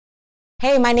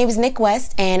Hey, my name is Nik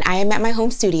West and I am at my home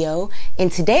studio,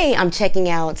 and today I'm checking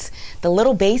out the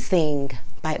Little Bass Thing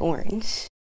by Orange.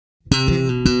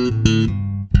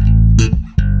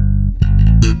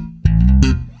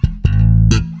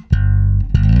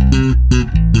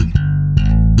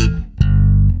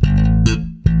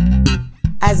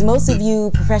 As most of you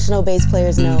professional bass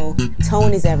players know,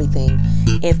 tone is everything.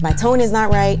 If my tone is not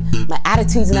right, my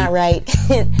attitude's not right,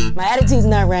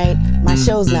 my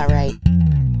show's not right.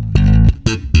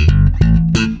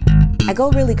 I go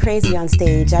really crazy on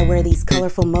stage. I wear these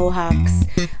colorful mohawks,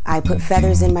 I put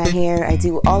feathers in my hair, I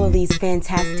do all of these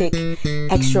fantastic,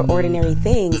 extraordinary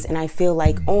things, and I feel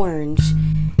like Orange,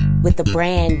 with the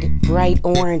brand bright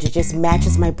orange, it just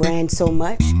matches my brand so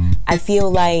much. I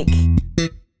feel like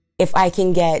if I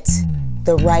can get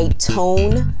the right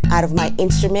tone out of my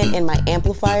instrument and my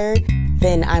amplifier,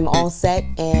 then I'm all set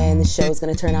and the show's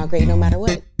gonna turn out great no matter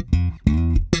what.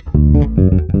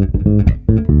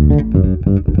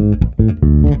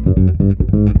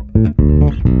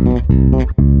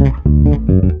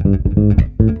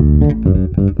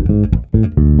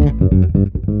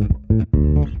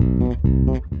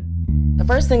 The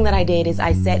first thing that I did is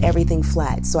I set everything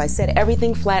flat. So I set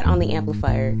everything flat on the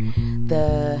amplifier.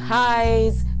 The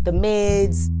highs, the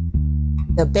mids,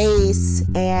 the bass,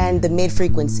 and the mid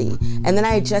frequency. And then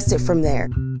I adjust it from there.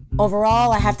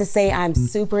 Overall, I have to say I'm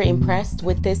super impressed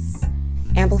with this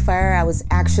amplifier. I was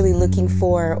actually looking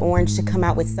for Orange to come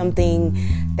out with something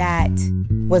that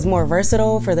was more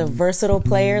versatile for the versatile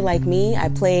player like me. I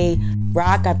play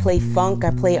rock, I play funk,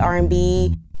 I play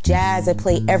R&B, jazz, I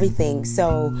play everything.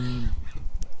 So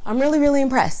I'm really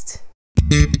impressed.